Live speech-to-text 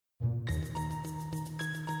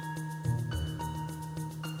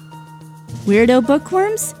Weirdo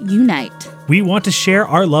bookworms, unite. We want to share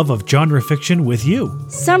our love of genre fiction with you.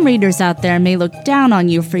 Some readers out there may look down on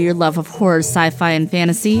you for your love of horror, sci-fi, and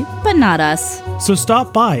fantasy, but not us. So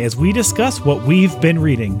stop by as we discuss what we've been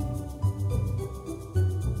reading.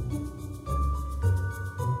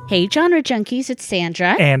 Hey, Genre Junkies, it's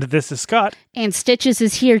Sandra. And this is Scott. And Stitches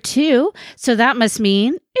is here too, so that must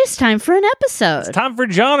mean it's time for an episode. It's time for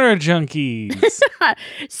Genre Junkies.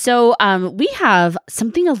 So we have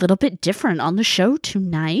something a little bit different on the show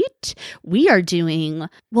tonight. We are doing,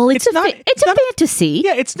 well, it's a fantasy.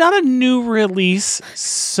 Yeah, it's not a new release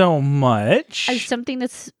so much. It's something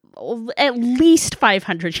that's at least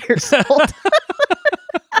 500 years old.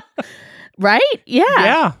 Right? Yeah.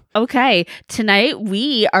 Yeah. Okay. Tonight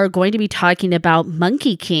we are going to be talking about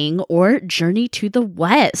Monkey King or Journey to the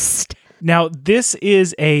West. Now, this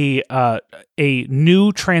is a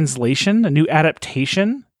new translation, a new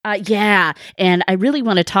adaptation. Yeah. And I really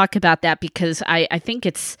want to talk about that because I think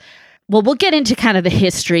it's, well, we'll get into kind of the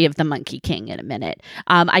history of the Monkey King in a minute.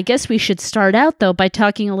 I guess we should start out, though, by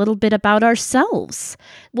talking a little bit about ourselves.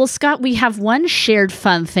 Well, Scott, we have one shared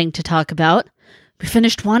fun thing to talk about. We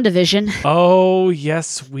finished WandaVision. Oh,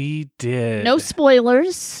 yes, we did. No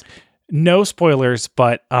spoilers. No spoilers,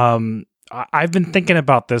 but I've been thinking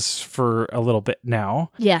about this for a little bit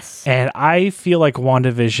now. Yes. And I feel like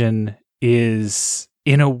WandaVision is,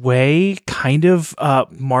 in a way, kind of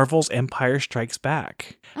Marvel's Empire Strikes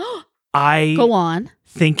Back. I Go on.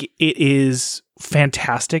 think it is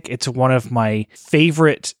fantastic. It's one of my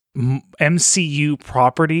favorite MCU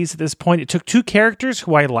properties at this point. It took two characters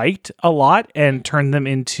who I liked a lot and turned them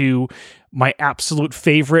into my absolute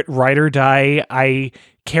favorite ride or die. I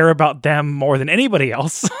care about them more than anybody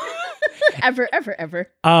else. Ever.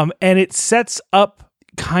 And it sets up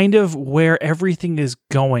kind of where everything is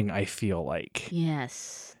going, I feel like.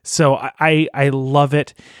 Yes. So I love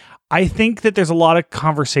it. I think that there's a lot of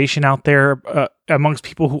conversation out there amongst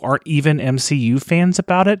people who aren't even MCU fans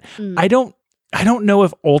about it. I don't know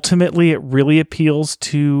if ultimately it really appeals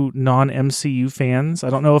to non-MCU fans. I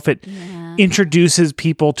don't know if it introduces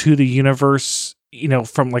people to the universe,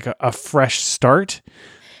 from like a fresh start.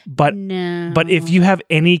 But if you have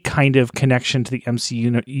any kind of connection to the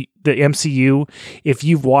MCU, if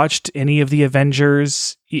you've watched any of the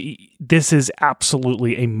Avengers, this is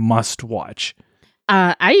absolutely a must watch.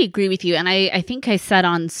 I agree with you. And I think I said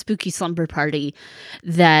on Spooky Slumber Party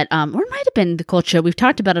that, or it might have been the Culture, we've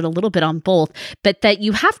talked about it a little bit on both, but that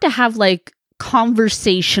you have to have like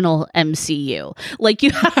conversational MCU. Like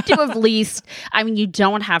you have to at least, you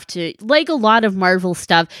don't have to, like a lot of Marvel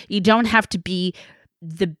stuff, you don't have to be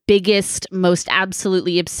the biggest, most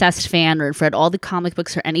absolutely obsessed fan or have read all the comic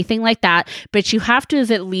books or anything like that, but you have to have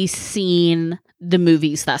at least seen the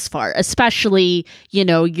movies thus far, especially,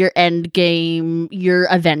 your Endgame, your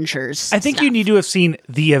Avengers. I think stuff. you need to have seen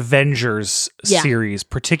the Avengers series,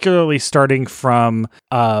 particularly starting from...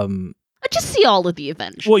 just see all of the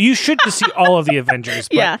Avengers. Well, you should just see all of the Avengers.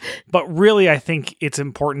 But, yeah. But really, I think it's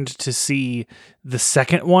important to see the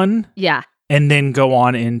second one. Yeah. And then go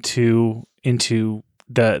on into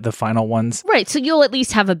the final ones. Right. So you'll at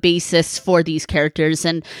least have a basis for these characters.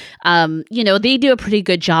 And, they do a pretty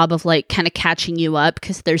good job of like kind of catching you up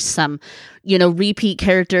because there's some, repeat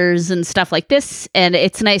characters and stuff like this. And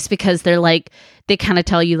it's nice because they're like, they kind of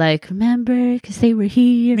tell you like, remember, because they were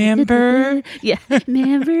here. Remember? Yeah.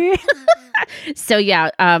 Remember? So yeah,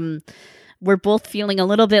 we're both feeling a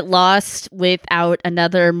little bit lost without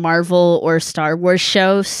another Marvel or Star Wars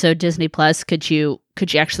show. So Disney Plus, could you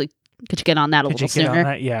get on that a little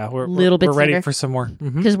sooner? Yeah, we're ready for some more.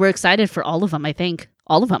 Because we're excited for all of them. I think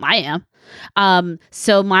all of them. I am.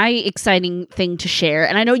 So my exciting thing to share,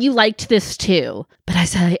 and I know you liked this too, but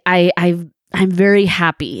I'm very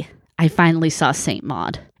happy. I finally saw Saint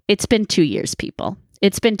Maud. It's been 2 years, people.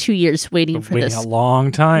 It's been 2 years waiting for this a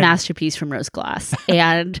long time masterpiece from Rose Glass,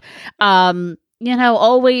 and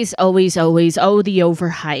always, the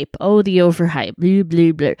overhype. Oh, the overhype. Blah,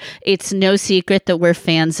 blah, blah. It's no secret that we're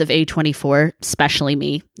fans of A24, especially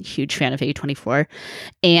me, huge fan of A24.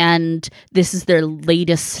 And this is their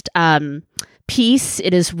latest piece.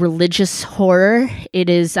 It is religious horror. It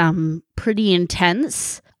is pretty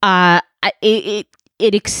intense.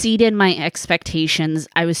 It exceeded my expectations.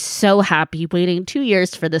 I was so happy waiting 2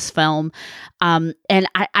 years for this film. And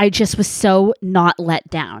I just was so not let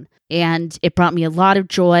down. And it brought me a lot of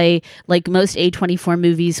joy. Like most A24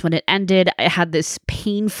 movies, when it ended, I had this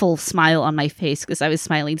painful smile on my face because I was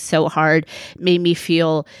smiling so hard. It made me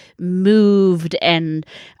feel moved and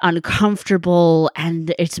uncomfortable,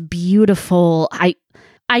 and it's beautiful. I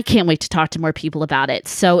can't wait to talk to more people about it.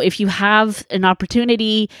 So if you have an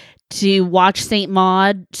opportunity to watch Saint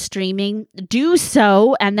Maud streaming, do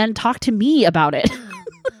so and then talk to me about it.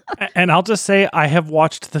 And I'll just say I have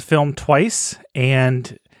watched the film twice,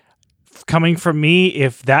 and coming from me,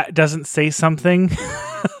 if that doesn't say something.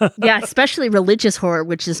 Yeah, especially religious horror,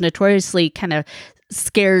 which is notoriously kind of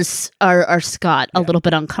scares our Scott a little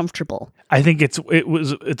bit uncomfortable. I think it's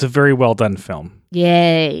a very well done film.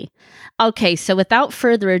 Yay. Okay, so without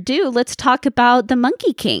further ado, let's talk about The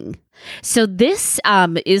Monkey King. So this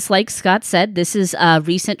is, like Scott said, this is a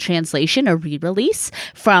recent translation, a re-release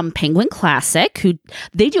from Penguin Classic, who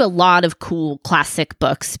they do a lot of cool classic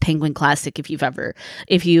books. Penguin Classic, if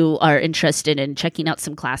you are interested in checking out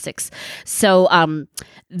some classics. So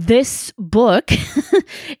this book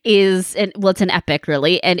it's an epic,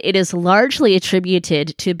 really, and it is largely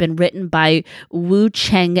attributed to have been written by Wu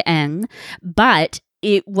Cheng-eng, but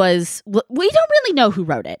we don't really know who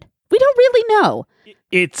wrote it. We don't really know.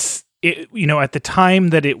 At the time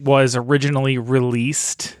that it was originally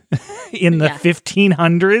released in the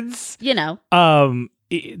 1500s,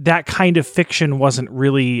 that kind of fiction wasn't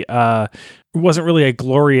really a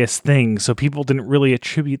glorious thing, so people didn't really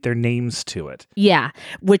attribute their names to it. Yeah,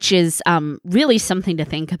 which is really something to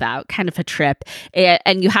think about, kind of a trip.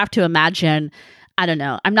 And you have to imagine, I don't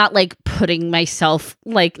know, I'm not like putting myself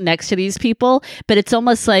like next to these people, but it's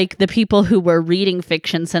almost like the people who were reading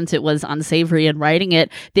fiction since it was unsavory and writing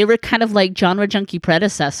it, they were kind of like genre junkie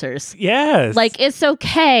predecessors. Yes. Like, it's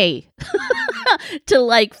okay to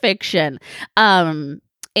like fiction. And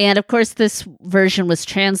of course, this version was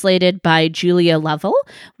translated by Julia Lovell,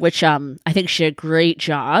 which I think she did a great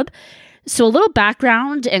job. So a little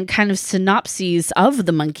background and kind of synopses of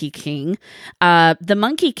The Monkey King. The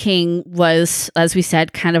Monkey King was, as we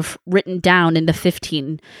said, kind of written down in the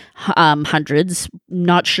 1500s.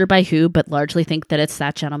 Not sure by who, but largely think that it's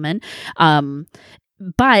that gentleman.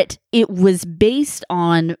 But it was based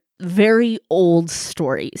on very old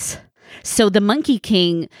stories. So The Monkey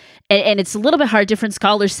King, and it's a little bit hard, different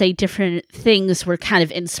scholars say different things were kind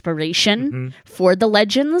of inspiration for the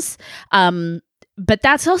legends. But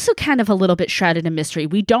that's also kind of a little bit shrouded in mystery.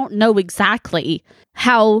 We don't know exactly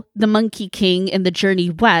how the Monkey King and the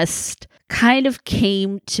Journey West kind of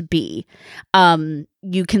came to be.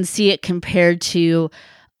 You can see it compared to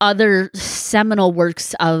other seminal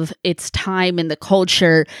works of its time in the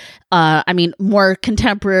culture. More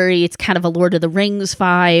contemporary, it's kind of a Lord of the Rings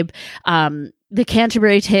vibe. The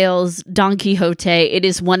Canterbury Tales, Don Quixote, it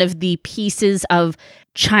is one of the pieces of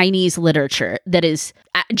Chinese literature that is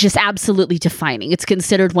just absolutely defining. It's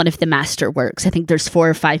considered one of the masterworks. I think there's 4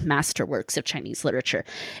 or 5 masterworks of Chinese literature.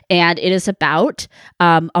 And it is about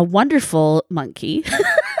a wonderful monkey.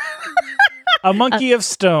 A monkey of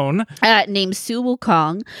stone. Named Su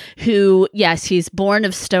Wukong, who, yes, he's born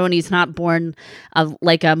of stone. He's not born of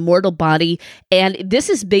like a mortal body. And this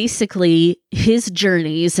is basically his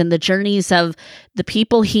journeys and the journeys of the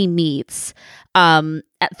people he meets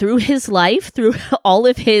through his life, through all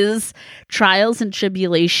of his trials and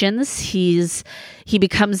tribulations. He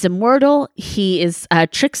becomes immortal. He is a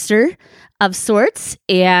trickster of sorts.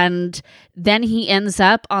 And then he ends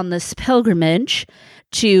up on this pilgrimage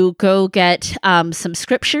to go get some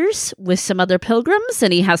scriptures with some other pilgrims,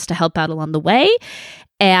 and he has to help out along the way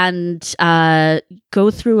and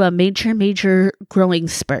go through a major growing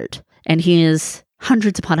spurt. And he is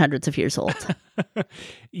hundreds upon hundreds of years old.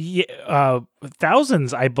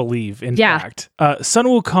 Thousands, I believe, in fact. Sun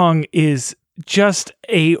Wukong is just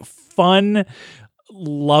a fun,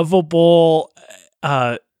 lovable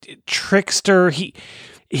trickster.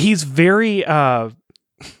 He's very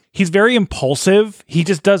impulsive. He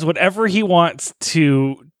just does whatever he wants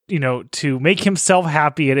to make himself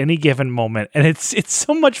happy at any given moment. And it's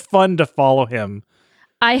so much fun to follow him.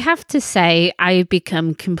 I have to say, I've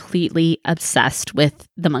become completely obsessed with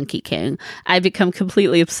The Monkey King. I've become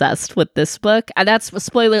completely obsessed with this book. And that's a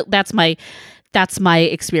spoiler. That's my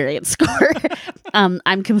experience score.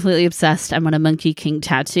 I'm completely obsessed. I'm on a Monkey King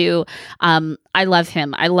tattoo. I love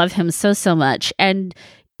him. I love him so much. And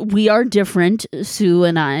we are different,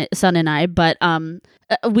 Sun and I, but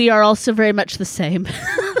we are also very much the same.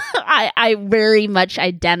 I very much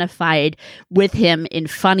identified with him in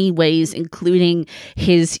funny ways, including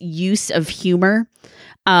his use of humor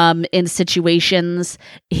in situations,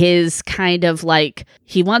 his kind of like,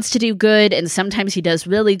 he wants to do good, and sometimes he does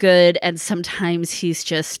really good, and sometimes he's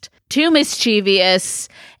just too mischievous,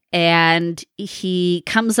 and he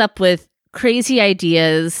comes up with crazy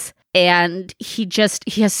ideas. And he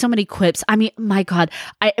has so many quips. I mean, my God.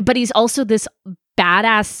 But he's also this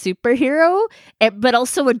badass superhero, but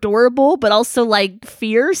also adorable, but also like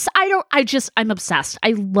fierce. I'm obsessed.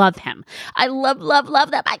 I love him. I love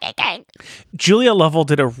the Monkey King. Julia Lovell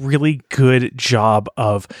did a really good job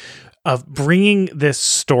of bringing this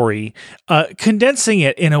story, condensing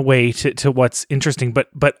it in a way to what's interesting,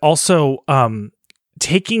 but also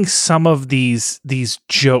taking some of these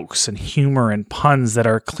jokes and humor and puns that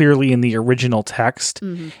are clearly in the original text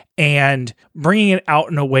and bringing it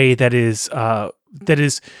out in a way that is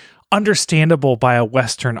understandable by a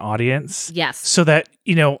Western audience. Yes. So that,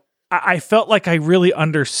 I felt like I really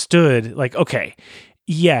understood, like, okay,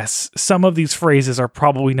 yes, some of these phrases are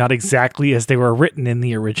probably not exactly as they were written in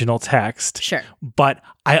the original text. Sure. But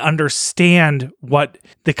I understand what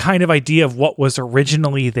the kind of idea of what was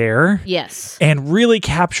originally there. Yes. And really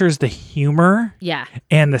captures the humor. Yeah.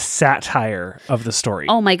 And the satire of the story.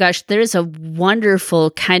 Oh my gosh, there's a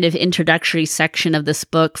wonderful kind of introductory section of this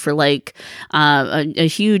book for like a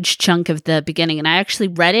huge chunk of the beginning. And I actually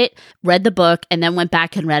read the book, and then went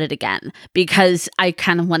back and read it again because I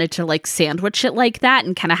kind of wanted to like sandwich it like that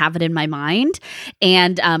and kind of have it in my mind.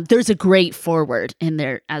 And there's a great foreword in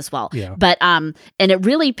there as well. Yeah. But and it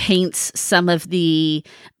really paints some of the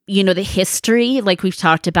the history, like we've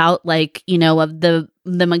talked about, like, of the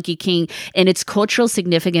Monkey King and its cultural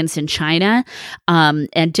significance in China,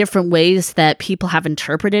 and different ways that people have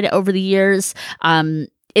interpreted it over the years.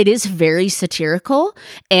 It is very satirical,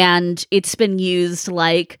 and it's been used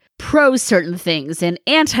like pro certain things and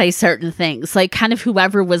anti certain things, like kind of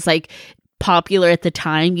whoever was like popular at the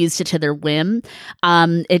time used it to their whim.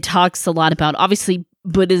 It talks a lot about, obviously,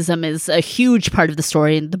 Buddhism is a huge part of the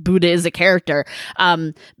story, and the Buddha is a character.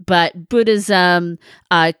 But Buddhism,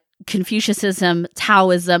 Confucianism,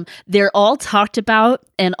 Taoism, they're all talked about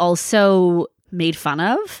and also made fun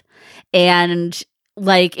of. And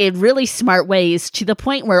like in really smart ways, to the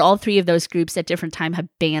point where all three of those groups at different time have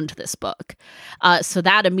banned this book. So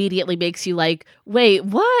that immediately makes you like, wait,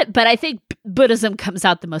 what? But I think Buddhism comes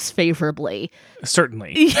out the most favorably.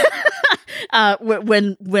 Certainly.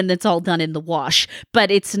 When it's all done in the wash. But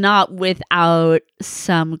it's not without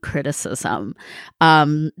some criticism.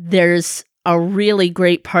 There's a really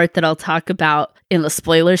great part that I'll talk about in the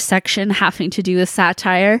spoilers section having to do with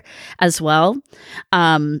satire as well.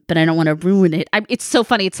 But I don't want to ruin it. It's so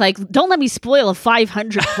funny. It's like, don't let me spoil a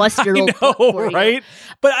 500-plus-year-old book for right? you.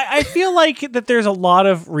 But I feel like that there's a lot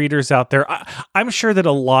of readers out there. I'm sure that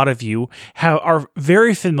a lot of you are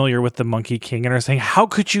very familiar with the Monkey King and are saying, how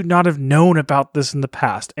could you not have known about this in the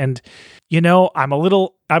past? And, I'm a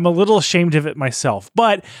little ashamed of it myself.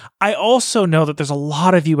 But I also know that there's a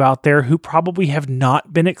lot of you out there who probably have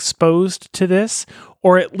not been exposed to this,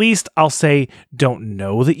 or at least I'll say don't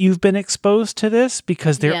know that you've been exposed to this,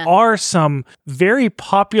 because there are some very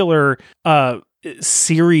popular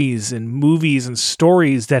series and movies and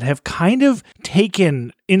stories that have kind of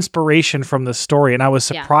taken inspiration from the story. And I was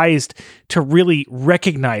surprised to really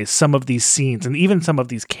recognize some of these scenes and even some of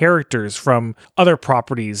these characters from other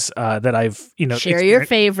properties that I've, Share your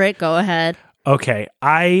favorite. Go ahead. Okay.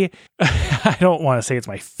 I don't want to say it's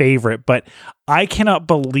my favorite, but I cannot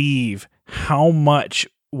believe how much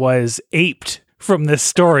was aped from this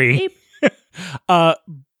story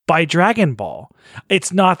by Dragon Ball.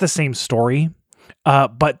 It's not the same story.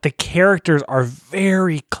 But the characters are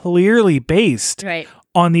very clearly based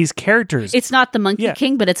on these characters. It's not the Monkey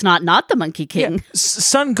King, but it's not the Monkey King. Yeah.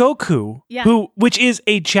 Son Goku, which is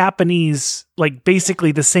a Japanese, like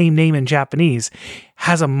basically the same name in Japanese,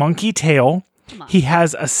 has a monkey tail. He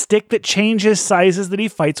has a stick that changes sizes that he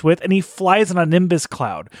fights with, and he flies on a Nimbus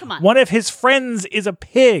cloud. One of his friends is a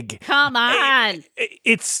pig. Come on.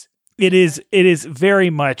 It is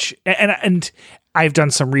very much, and I've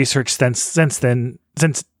done some research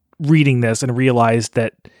since reading this, and realized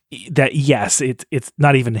that yes, it's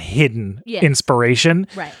not even hidden inspiration.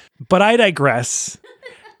 Right. But I digress.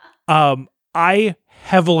 I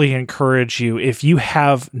heavily encourage you, if you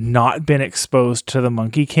have not been exposed to the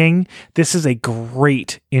Monkey King, this is a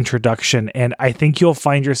great introduction, and I think you'll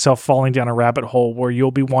find yourself falling down a rabbit hole where you'll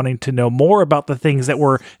be wanting to know more about the things that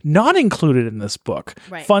were not included in this book.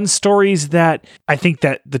 Right. Fun stories that I think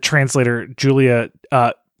that the translator, Julia,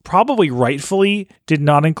 probably rightfully did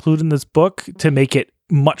not include in this book to make it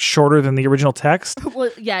much shorter than the original text. Well,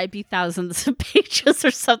 yeah, it'd be thousands of pages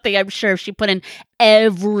or something, I'm sure, if she put in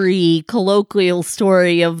every colloquial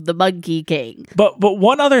story of the Monkey King. But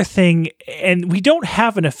one other thing, and we don't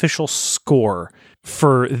have an official score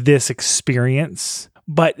for this experience,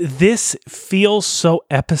 but this feels so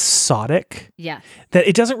episodic that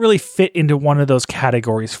it doesn't really fit into one of those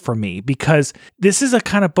categories for me, because this is a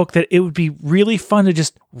kind of book that it would be really fun to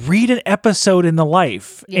just read an episode in the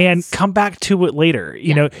life and come back to it later.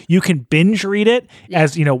 You know, you can binge read it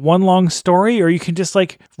as, you know, one long story, or you can just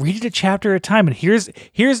like read it a chapter at a time. And here's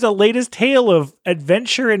the latest tale of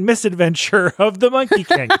adventure and misadventure of the Monkey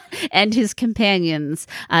King and his companions,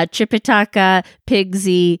 Tripitaka,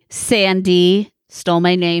 Pigsy, Sandy. Stole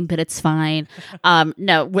my name, but it's fine.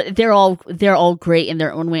 No, they're all great in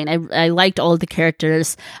their own way, and I liked all of the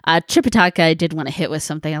characters. Tripitaka, I did want to hit with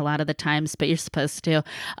something a lot of the times, but you're supposed to.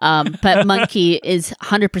 But Monkey is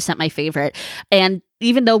 100% my favorite, and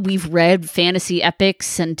even though we've read fantasy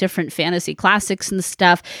epics and different fantasy classics and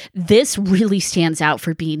stuff, this really stands out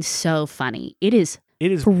for being so funny. It is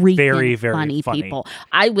very, very funny, people.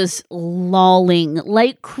 I was lolling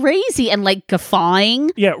like crazy and like guffawing.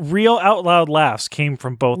 Yeah, real out loud laughs came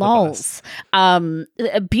from both of us.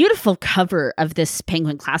 A beautiful cover of this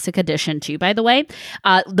Penguin Classic edition too, by the way.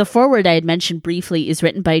 The foreword I had mentioned briefly is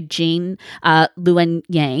written by Jane Luen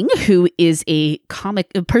Yang, who is a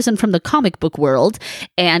person from the comic book world,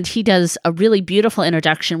 and he does a really beautiful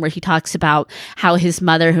introduction where he talks about how his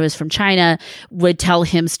mother, who is from China, would tell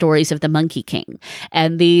him stories of the Monkey King.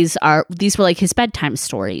 And these were like his bedtime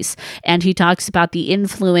stories. And he talks about the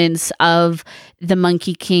influence of the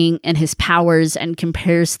Monkey King and his powers and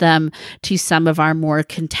compares them to some of our more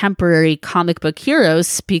contemporary comic book heroes,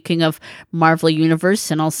 speaking of Marvel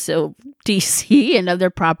Universe and also DC and other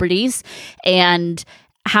properties, and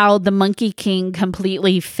how the Monkey King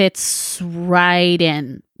completely fits right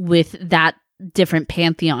in with that different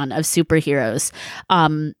pantheon of superheroes.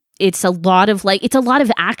 It's a lot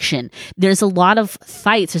of action. There's a lot of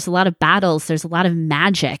fights. There's a lot of battles. There's a lot of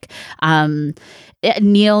magic.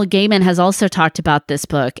 Neil Gaiman has also talked about this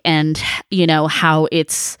book and, you know, how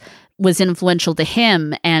was influential to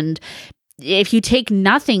him. And if you take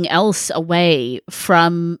nothing else away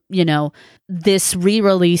from, you know, this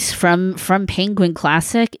re-release from Penguin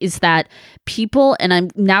Classic, is that people, and I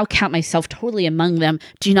now count myself totally among them,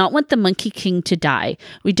 do not want the Monkey King to die.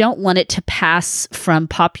 We don't want it to pass from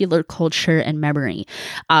popular culture and memory.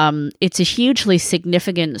 It's a hugely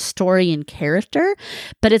significant story and character,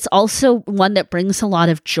 but it's also one that brings a lot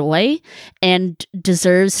of joy and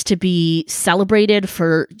deserves to be celebrated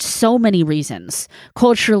for so many reasons.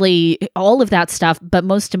 Culturally, all of that stuff, but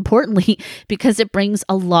most importantly, because it brings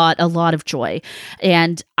a lot of joy.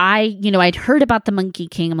 And I'd heard about the Monkey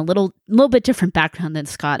King. I'm a little bit different background than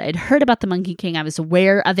Scott. I'd heard about the Monkey King. I was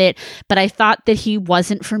aware of it, but I thought that he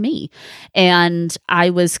wasn't for me. And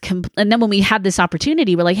and then when we had this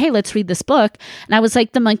opportunity, we're like, hey, let's read this book. And I was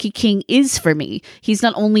like, the Monkey King is for me. He's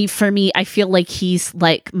not only for me, I feel like he's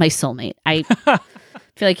like my soulmate. I feel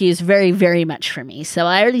like he is very, very much for me. So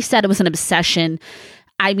I already said it was an obsession.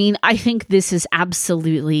 I mean, I think this is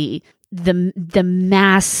absolutely the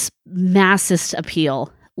massest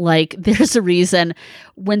appeal. Like, there's a reason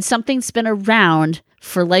when something's been around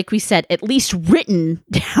for, like we said, at least written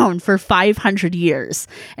down for 500 years,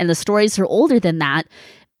 and the stories are older than that,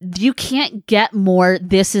 you can't get more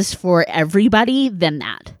 "this is for everybody" than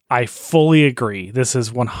that. I fully agree. This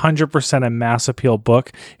is 100% a mass appeal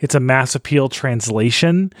book. It's a mass appeal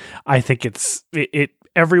translation. I think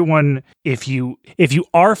everyone, if you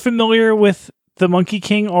are familiar with the Monkey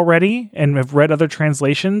King already and have read other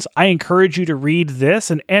translations, I encourage you to read this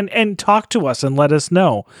and talk to us and let us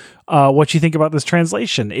know what you think about this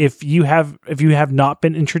translation. If you have not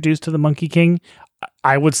been introduced to the Monkey King,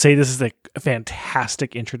 I would say this is a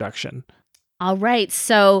fantastic introduction. All right.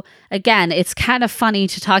 So again, it's kind of funny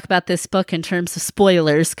to talk about this book in terms of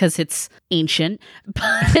spoilers because it's ancient,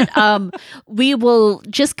 but we will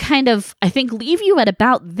just kind of, I think, leave you at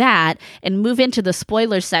about that and move into the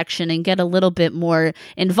spoiler section and get a little bit more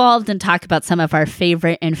involved and talk about some of our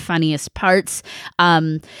favorite and funniest parts.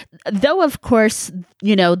 Though, of course,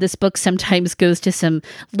 you know, this book sometimes goes to some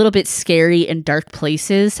little bit scary and dark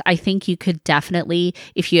places. I think you could definitely,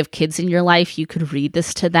 if you have kids in your life, you could read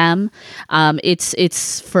this to them.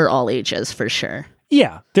 It's for all ages, for sure.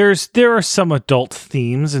 Yeah, there are some adult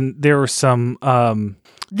themes and there are some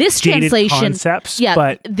this translation concepts. Yeah,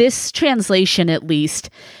 but this translation at least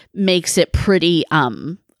makes it pretty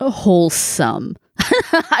wholesome.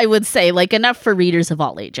 I would say, like, enough for readers of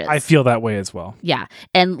all ages. I feel that way as well. Yeah,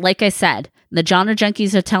 and like I said, the genre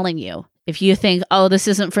junkies are telling you, if you think, oh, this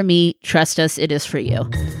isn't for me, trust us, it is for you.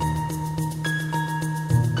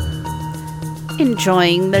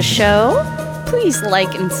 Enjoying the show? please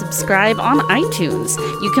like and subscribe on iTunes.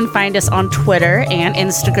 You can find us on Twitter and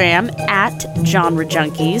Instagram at Genre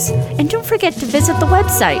Junkies. And don't forget to visit the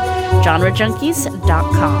website,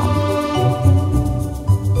 genrejunkies.com.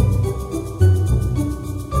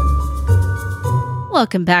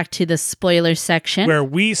 Welcome back to the spoiler section, where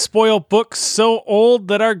we spoil books so old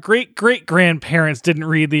that our great-great-grandparents didn't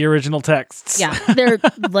read the original texts. Yeah, they're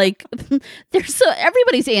so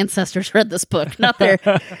everybody's ancestors read this book, not their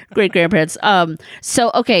great-grandparents.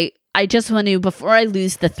 Okay, I just want to, before I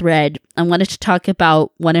lose the thread, I wanted to talk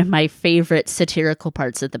about one of my favorite satirical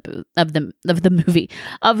parts of the movie,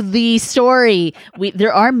 of the story.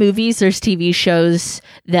 There are movies, there's TV shows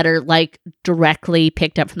that are like directly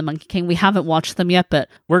picked up from the Monkey King. We haven't watched them yet, but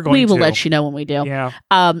we will let you know when we do. Yeah.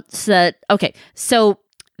 So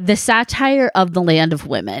the satire of the Land of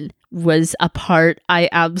Women was a part I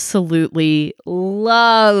absolutely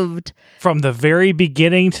loved. From the very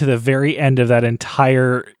beginning to the very end of that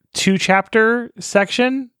entire 2-chapter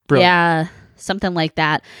section. Brilliant. Yeah, something like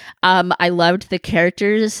that. I loved the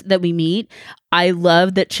characters that we meet. I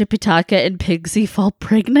love that Tripitaka and Pigsy fall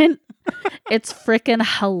pregnant. It's freaking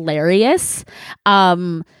hilarious. I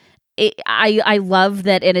love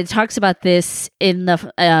that, and it talks about this in the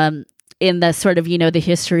sort of, the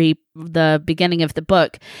history, the beginning of the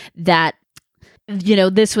book, that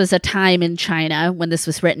this was a time in China when this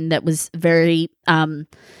was written that was very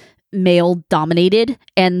male dominated,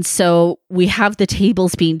 and so we have the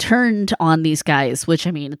tables being turned on these guys, which,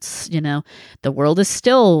 I mean, it's, the world is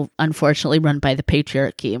still unfortunately run by the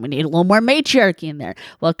patriarchy, and we need a little more matriarchy in there.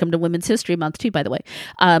 Welcome to Women's History Month too, by the way.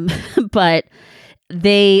 But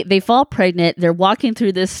they fall pregnant. They're walking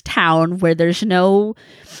through this town where there's no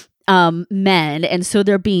men, and so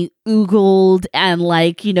they're being oogled, and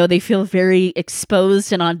they feel very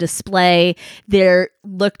exposed and on display. They're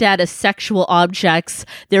looked at as sexual objects.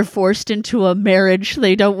 They're forced into a marriage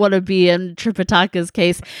they don't want to be in, Tripitaka's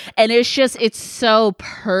case, and it's so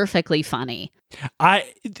perfectly funny.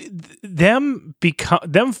 Them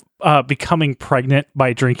becoming pregnant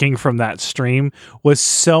by drinking from that stream was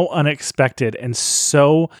so unexpected and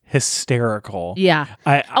so hysterical. Yeah.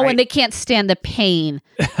 And they can't stand the pain.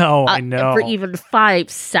 Oh, I know. For even 5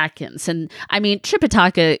 seconds. And I mean,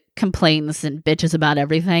 Tripitaka complains and bitches about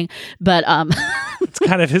everything, but it's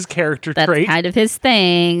kind of his character that's trait. Kind of his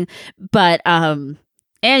thing. But and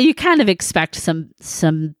you kind of expect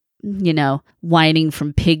some whining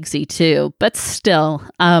from Pigsy too, but still,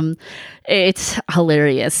 it's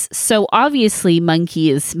hilarious. So obviously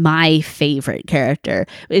Monkey is my favorite character.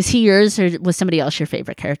 Is he yours, or was somebody else your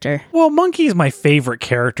favorite character? Well, Monkey is my favorite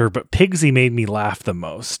character, but Pigsy made me laugh the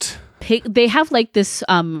most. They have this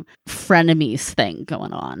frenemies thing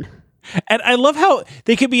going on. And I love how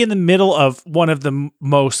they could be in the middle of one of the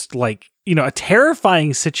most a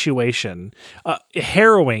terrifying situation,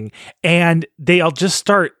 harrowing, and they'll just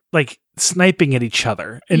start sniping at each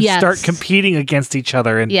other and start competing against each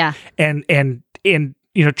other and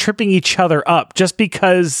tripping each other up just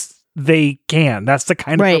because they can. That's the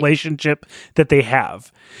kind of relationship that they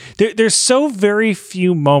have. There's so very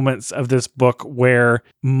few moments of this book where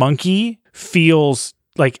Monkey feels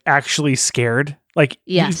actually scared.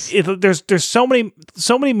 There's so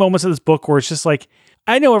many moments of this book where it's just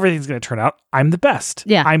I know everything's going to turn out. I'm the best.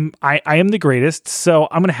 Yeah. I am the greatest. So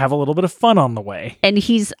I'm going to have a little bit of fun on the way. And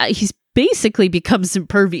he's basically becomes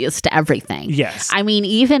impervious to everything. Yes. I mean,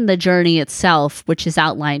 even the journey itself, which is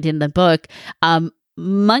outlined in the book,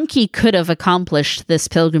 Monkey could have accomplished this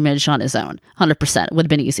pilgrimage on his own. 100%. It would have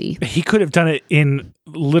been easy. He could have done it in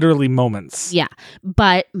literally moments. Yeah.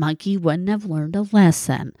 But Monkey wouldn't have learned a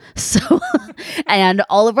lesson. So, and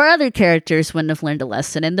all of our other characters wouldn't have learned a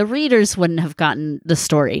lesson, and the readers wouldn't have gotten the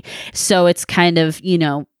story. So it's kind of,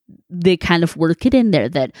 they kind of work it in there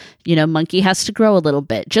that, Monkey has to grow a little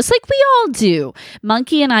bit, just like we all do.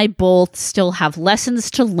 Monkey and I both still have lessons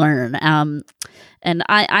to learn. And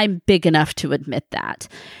I'm big enough to admit that.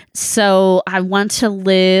 So I want to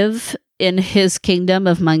live in his kingdom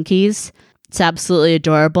of monkeys. It's absolutely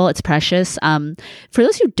adorable. It's precious. For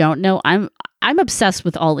those who don't know, I'm obsessed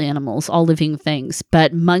with all animals, all living things,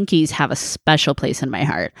 but monkeys have a special place in my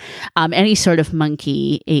heart. Any sort of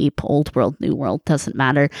monkey, ape, old world, new world, doesn't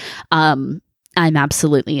matter. I'm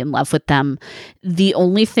absolutely in love with them. The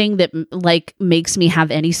only thing that makes me have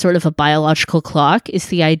any sort of a biological clock is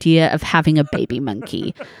the idea of having a baby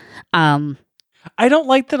monkey. I don't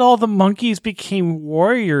like that all the monkeys became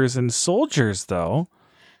warriors and soldiers, though.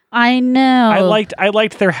 I know. I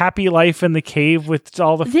liked their happy life in the cave with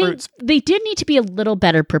all the fruits. They did need to be a little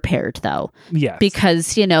better prepared, though. Yes.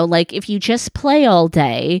 Because, like, if you just play all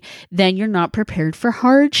day, then you're not prepared for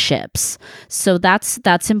hardships. So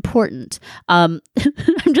that's important. I'm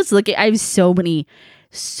just looking. I have so many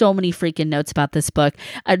freaking notes about this book.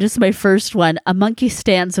 Just my first one: a monkey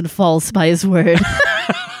stands and falls by his word.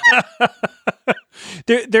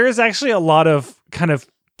 There is actually a lot of kind of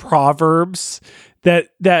proverbs that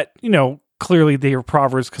clearly they are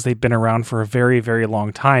proverbs because they've been around for a very, very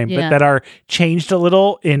long time, but that are changed a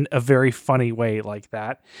little in a very funny way like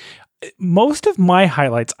that. Most of my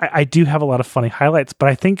highlights, I do have a lot of funny highlights, but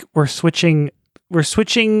I think we're switching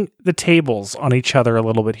the tables on each other a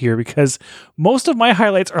little bit here, because most of my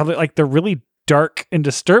highlights are like the really dark and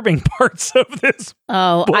disturbing parts of this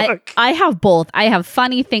book. I have both. I have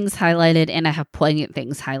funny things highlighted and I have poignant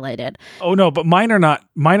things highlighted. Oh no, but mine are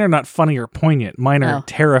not funny or poignant. Mine are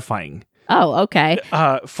terrifying. Oh, okay.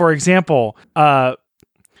 For example,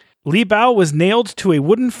 Li Bao was nailed to a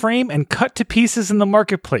wooden frame and cut to pieces in the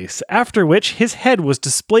marketplace, after which his head was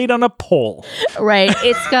displayed on a pole. Right.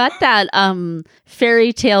 It's got that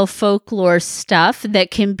fairy tale folklore stuff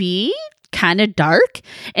that can be kind of dark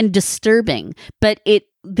and disturbing, but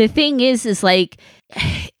the thing is like,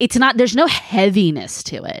 it's not, there's no heaviness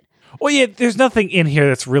to it. Well, yeah, there's nothing in here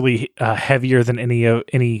that's really heavier than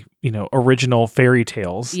any original fairy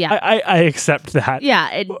tales. Yeah, I accept that.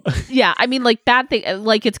 Yeah, yeah. I mean, like, bad thing.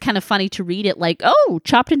 Like, it's kind of funny to read it. Like, oh,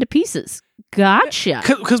 chopped into pieces. Gotcha.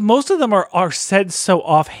 Because most of them are said so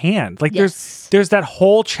offhand. Like, there's that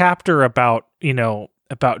whole chapter about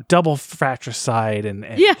double fratricide and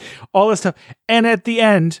all this stuff. And at the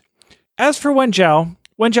end, as for Wen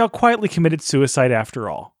Zhao quietly committed suicide after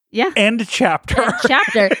all. Yeah. End chapter.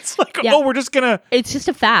 It's like, we're just going to... It's just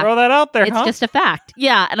a fact. Throw that out there, It's just a fact.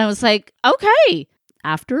 Yeah. And I was like, okay,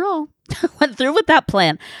 after all. Went through with that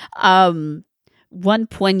plan. One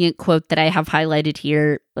poignant quote that I have highlighted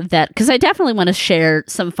here, that because I definitely want to share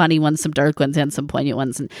some funny ones, some dark ones, and some poignant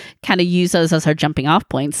ones, and kind of use those as our jumping off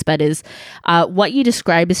points, but is what you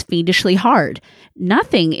describe as fiendishly hard.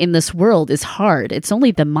 Nothing in this world is hard. It's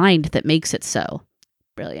only the mind that makes it so.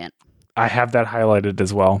 Brilliant. I have that highlighted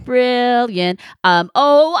as well. Brilliant.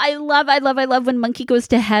 I love when Monkey goes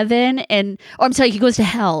to heaven he goes to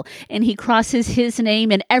hell and he crosses his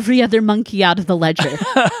name and every other monkey out of the ledger.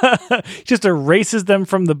 Just erases them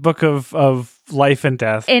from the book of life and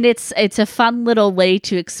death. And it's a fun little way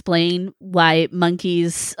to explain why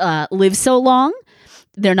monkeys live so long.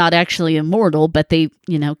 They're not actually immortal, but they,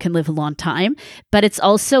 can live a long time. But it's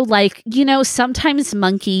also like, sometimes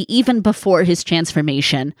Monkey, even before his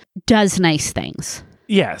transformation, does nice things.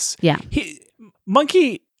 Yes. Yeah.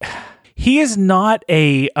 Monkey, he doesn't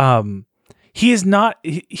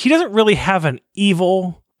really have an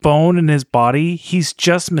evil bone in his body. He's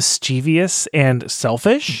just mischievous and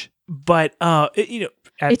selfish. But,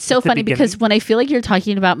 it's so funny because when I feel like you're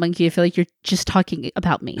talking about Monkey, I feel like you're just talking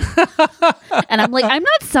about me. And I'm like, I'm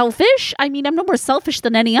not selfish. I mean, I'm no more selfish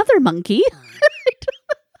than any other monkey.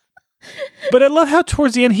 But I love how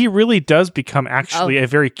towards the end, he really does become actually a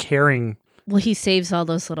very caring. Well, he saves all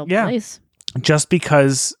those little boys. Just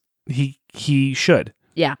because he should.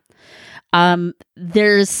 Yeah.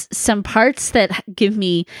 There's some parts that give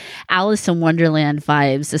me Alice in Wonderland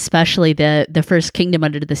vibes, especially the first kingdom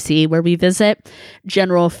under the sea where we visit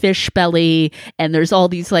General Fishbelly, and there's all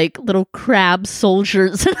these like little crab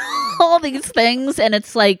soldiers and all these things, and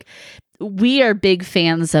it's like, we are big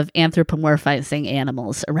fans of anthropomorphizing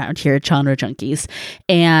animals around here at Genre Junkies,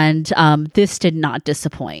 and this did not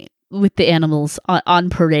disappoint with the animals on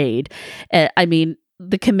parade. I mean,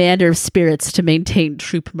 the commander of spirits to maintain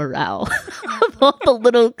troop morale of all the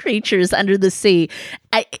little creatures under the sea.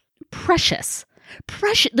 Precious.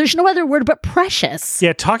 There's no other word but precious.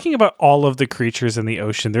 Yeah, talking about all of the creatures in the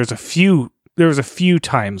ocean, there was a few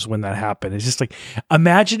times when that happened. It's just like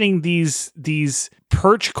imagining these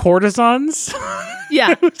perch courtesans.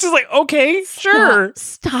 Yeah. It's just like, okay, sure.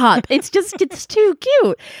 Stop. It's too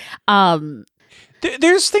cute.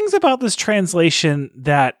 There's things about this translation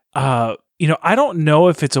that I don't know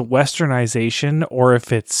if it's a westernization or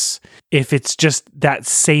if it's just that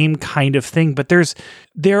same kind of thing, but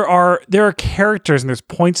there are characters and there's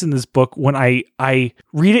points in this book when I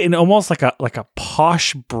read it in almost like a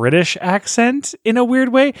posh British accent in a weird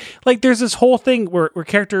way. Like there's this whole thing where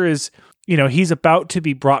character is, he's about to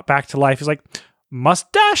be brought back to life. He's like,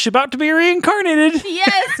 mustache about to be reincarnated.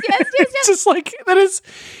 Yes. It's just like that is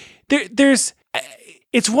there's.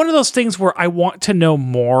 It's one of those things where I want to know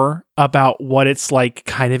more about what it's like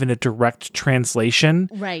kind of in a direct translation.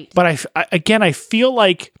 Right. But I feel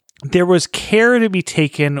like there was care to be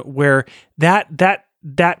taken where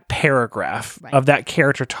that paragraph of that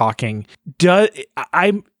character talking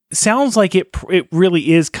sounds like it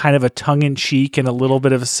really is kind of a tongue in cheek and a little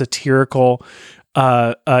bit of a satirical,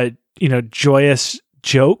 joyous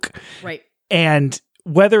joke. Right. And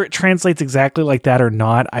whether it translates exactly like that or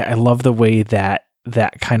not, I love the way that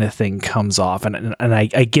kind of thing comes off, and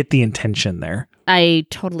I get the intention there. I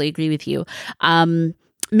totally agree with you.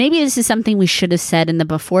 Maybe this is something we should have said in the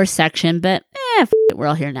before section, but we're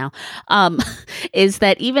all here now. Is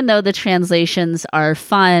that even though the translations are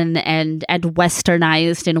fun and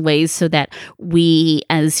westernized in ways so that we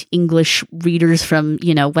as English readers from,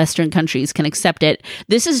 Western countries can accept it,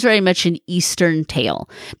 this is very much an Eastern tale.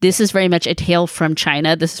 This is very much a tale from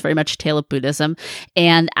China. This is very much a tale of Buddhism.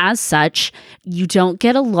 And as such, you don't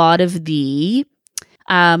get a lot of the,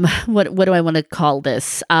 what do I want to call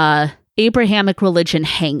this? Abrahamic religion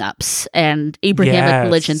hangups and Abrahamic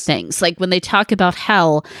religion things. Like when they talk about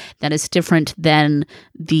hell, that is different than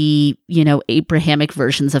the, Abrahamic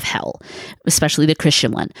versions of hell, especially the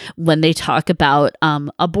Christian one. When they talk about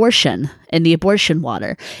abortion and the abortion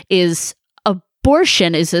water,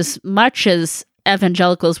 abortion is as much as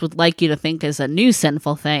evangelicals would like you to think is a new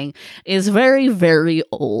sinful thing, is very, very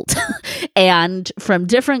old. And from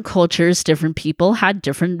different cultures, different people had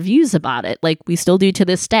different views about it, like we still do to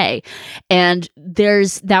this day. And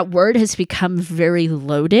that word has become very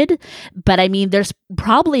loaded, but I mean, there's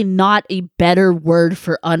probably not a better word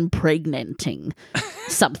for unpregnanting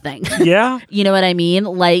something. Yeah. You know what I mean?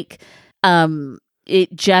 Like,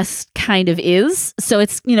 it just kind of is. So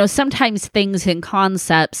it's, sometimes things and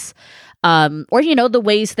concepts, or, the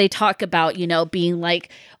ways they talk about, being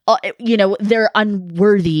like, they're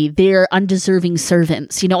unworthy, they're undeserving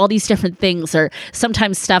servants, all these different things are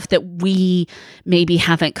sometimes stuff that we maybe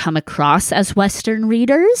haven't come across as Western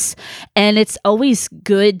readers. And it's always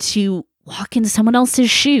good to walk into someone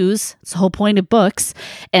else's shoes. It's the whole point of books,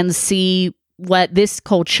 and see what this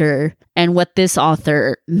culture and what this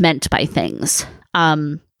author meant by things.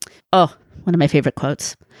 One of my favorite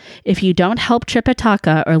quotes. If you don't help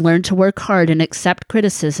Tripitaka or learn to work hard and accept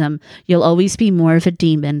criticism, you'll always be more of a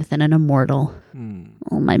demon than an immortal.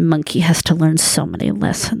 Oh, my monkey has to learn so many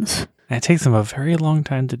lessons. And it takes him a very long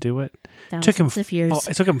time to do it. Thousands of years.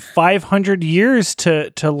 It took him 500 years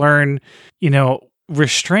to learn,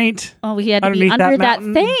 restraint. Oh, he had to be under that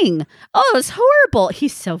thing. Oh, it was horrible.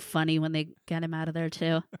 He's so funny when they get him out of there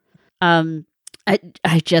too. I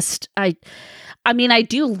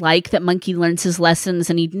do like that Monkey learns his lessons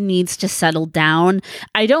and he needs to settle down.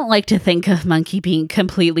 I don't like to think of Monkey being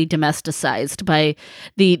completely domesticized by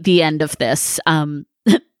the end of this.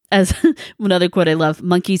 As another quote I love,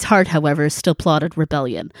 Monkey's heart, however, still plotted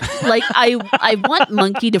rebellion. Like, I want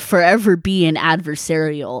Monkey to forever be an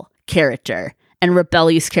adversarial character and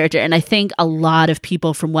rebellious character. And I think a lot of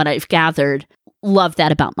people, from what I've gathered, love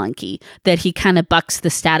that about Monkey, that he kind of bucks the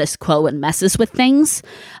status quo and messes with things.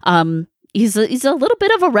 He's a little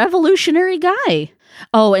bit of a revolutionary guy.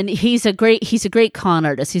 Oh, and he's a great con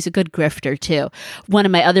artist. He's a good grifter too. One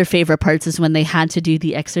of my other favorite parts is when they had to do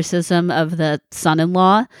the exorcism of the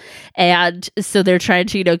son-in-law, and so they're trying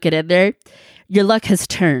to get in there. Your luck has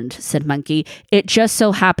turned, said Monkey. It just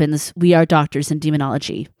so happens we are doctors in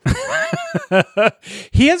demonology.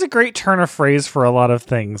 He has a great turn of phrase for a lot of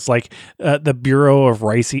things, like the Bureau of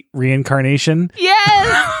Reincarnation.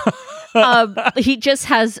 Yes.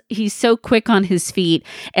 He's so quick on his feet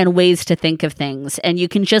and ways to think of things. And you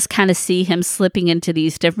can just kind of see him slipping into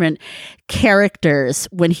these different characters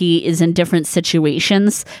when he is in different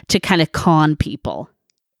situations to kind of con people.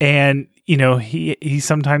 And, he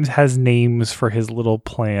sometimes has names for his little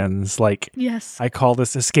plans. Like, yes, I call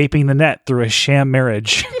this escaping the net through a sham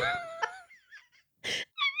marriage.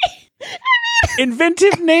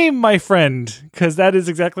 Inventive name, my friend, because that is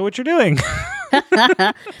exactly what you're doing.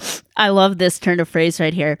 I love this turn of phrase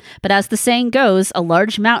right here. But as the saying goes, a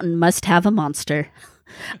large mountain must have a monster.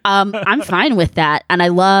 I'm fine with that. And I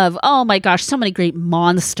love, oh my gosh, so many great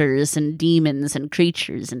monsters and demons and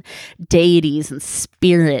creatures and deities and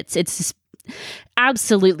spirits. It's just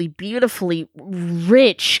absolutely beautifully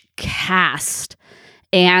rich cast.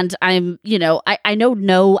 And I know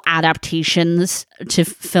no adaptations to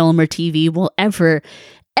film or TV will ever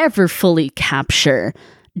fully capture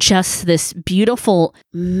just this beautiful,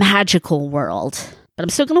 magical world. But I'm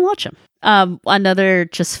still going to watch them. Another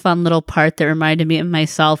just fun little part that reminded me of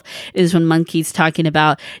myself is when Monkey's talking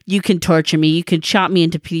about, you can torture me, you can chop me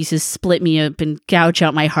into pieces, split me up, and gouge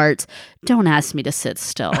out my heart. Don't ask me to sit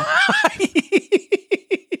still.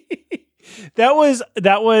 That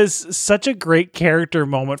was such a great character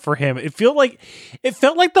moment for him. It felt like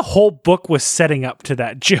the whole book was setting up to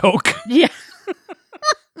that joke. Yeah.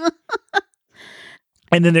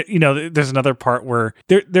 And then, there's another part where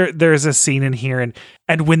there's a scene in here,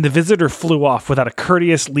 and when the visitor flew off without a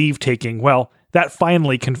courteous leave taking, well, that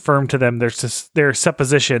finally confirmed to them their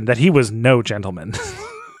supposition that he was no gentleman.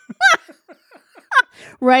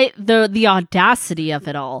 Right, the audacity of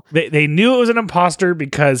it all. They knew it was an imposter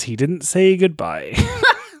because he didn't say goodbye.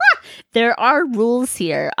 There are rules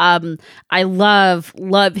here. I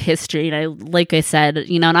love history, and like I said,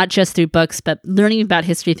 not just through books, but learning about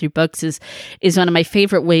history through books is one of my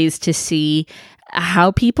favorite ways to see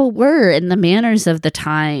how people were and the manners of the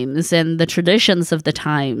times and the traditions of the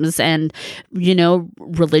times, and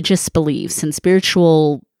religious beliefs and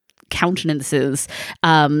spiritual countenances.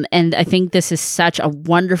 And I think this is such a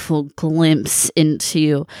wonderful glimpse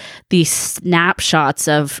into these snapshots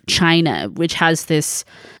of China, which has this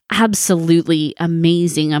absolutely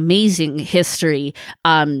amazing history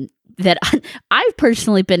that I've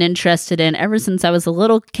personally been interested in ever since I was a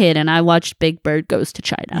little kid and I watched Big Bird Goes to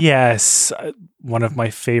China. Yes, one of my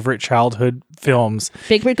favorite childhood films.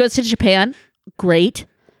 Big Bird Goes to Japan. Great.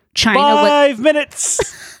 China 5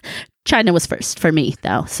 minutes. China was first for me,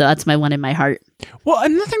 though, so that's my one in my heart. Well,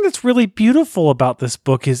 another thing that's really beautiful about this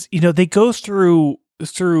book is, they go through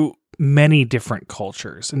many different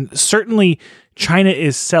cultures, and certainly China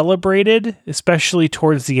is celebrated, especially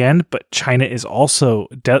towards the end, but China is also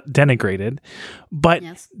denigrated. But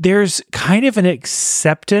yes, there's kind of an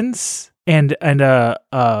acceptance and a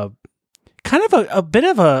kind of a bit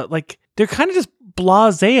of a, like, they're kind of just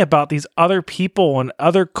blasé about these other people and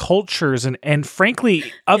other cultures and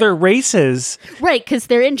frankly other races, right? Because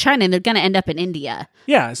they're in China and they're going to end up in India.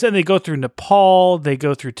 Yeah, so they go through Nepal, they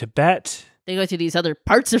go through Tibet, they go through these other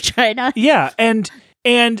parts of China. Yeah, and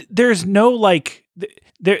there's no like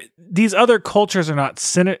these other cultures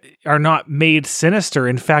are not made sinister.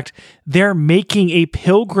 In fact, they're making a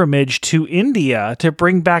pilgrimage to India to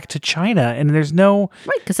bring back to China, and there's no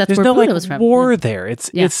right, because that's where Buddha was from. War there.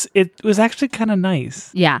 It was actually kind of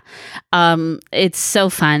nice. Yeah, it's so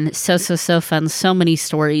fun, so fun. So many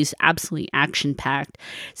stories, absolutely action packed.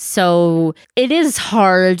 So it is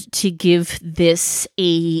hard to give this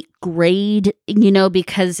a grade,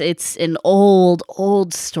 because it's an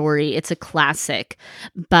old story. It's a classic.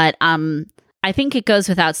 But I think it goes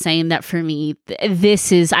without saying that for me,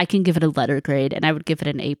 I can give it a letter grade, and I would give it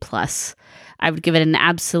an A+. I would give it an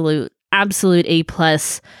absolute A+.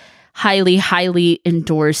 Highly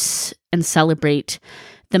endorse and celebrate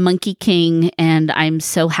The Monkey King, and I'm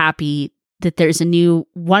so happy that there's a new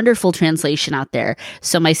wonderful translation out there,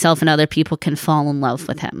 so myself and other people can fall in love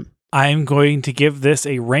with him. I'm going to give this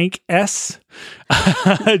a rank S,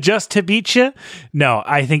 just to beat you. No,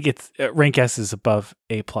 I think it's rank S is above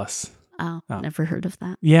A+. Oh, never heard of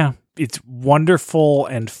that. Yeah, it's wonderful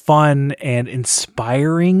and fun and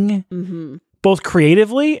inspiring, both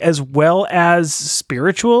creatively as well as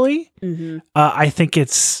spiritually. I think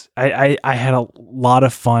I had a lot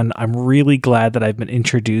of fun. I'm really glad that I've been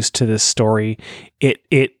introduced to this story.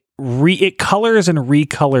 It colors and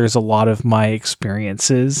recolors a lot of my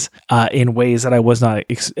experiences in ways that I was not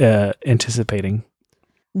anticipating.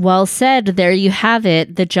 Well said. There you have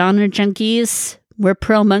it. The genre junkies, we're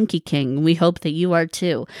pro Monkey King. We hope that you are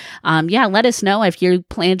too. Let us know if you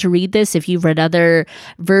plan to read this, if you've read other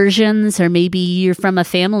versions, or maybe you're from a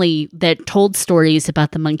family that told stories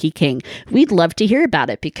about the Monkey King. We'd love to hear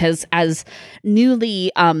about it, because as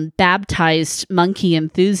newly baptized monkey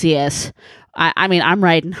enthusiasts, I'm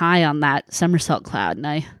riding high on that somersault cloud, and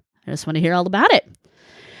I just want to hear all about it.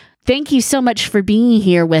 Thank you so much for being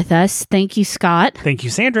here with us. Thank you, Scott. Thank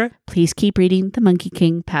you, Sandra. Please keep reading The Monkey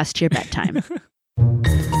King past your bedtime.